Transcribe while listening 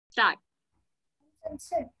Start.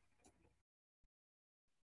 Sunset.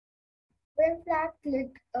 When flag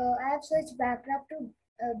clicked, I have switched backdrop to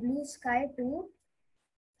blue sky too.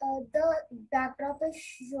 The backdrop is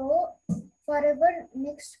show forever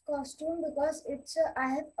next costume because it's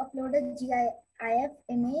I have uploaded GIF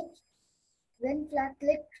image. When flag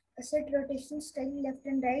clicked, set rotation style left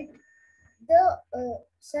and right. The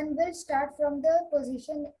sun will start from the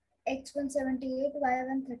position x178,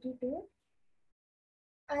 y132.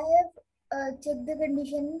 I have checked the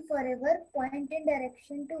condition forever, point in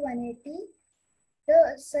direction to 180.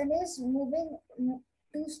 The sun is moving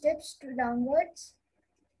 2 steps to downwards.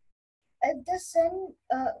 If the sun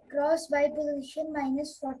cross by position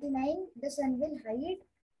 -49, the sun will hide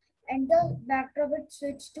and the backdrop will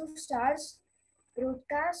switch to stars.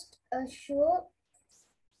 Broadcast show.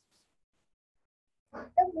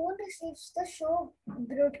 The moon receives the show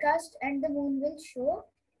broadcast and the moon will show.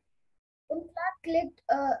 When flag clicked,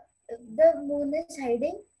 the moon is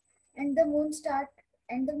hiding and the moon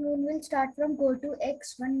will start from go to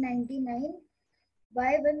x199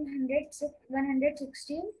 by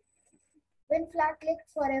 116. When flag clicked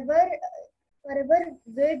forever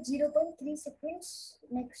wait 0.3 seconds.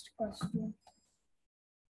 Next question.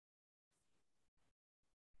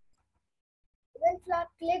 When flag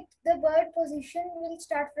clicked, the bird position will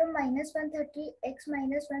start from -130 x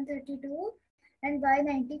 -132 and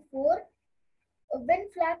y94. When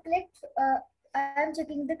flag clicked, I am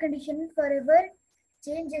checking the condition forever.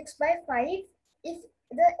 Change x by 5. If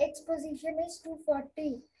the x position is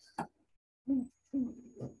 240,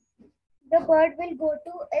 the bird will go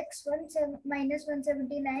to x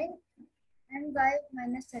 -179 and y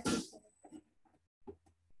 -37.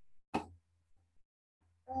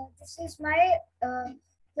 This is my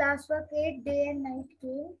classwork 8 day and night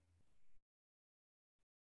game.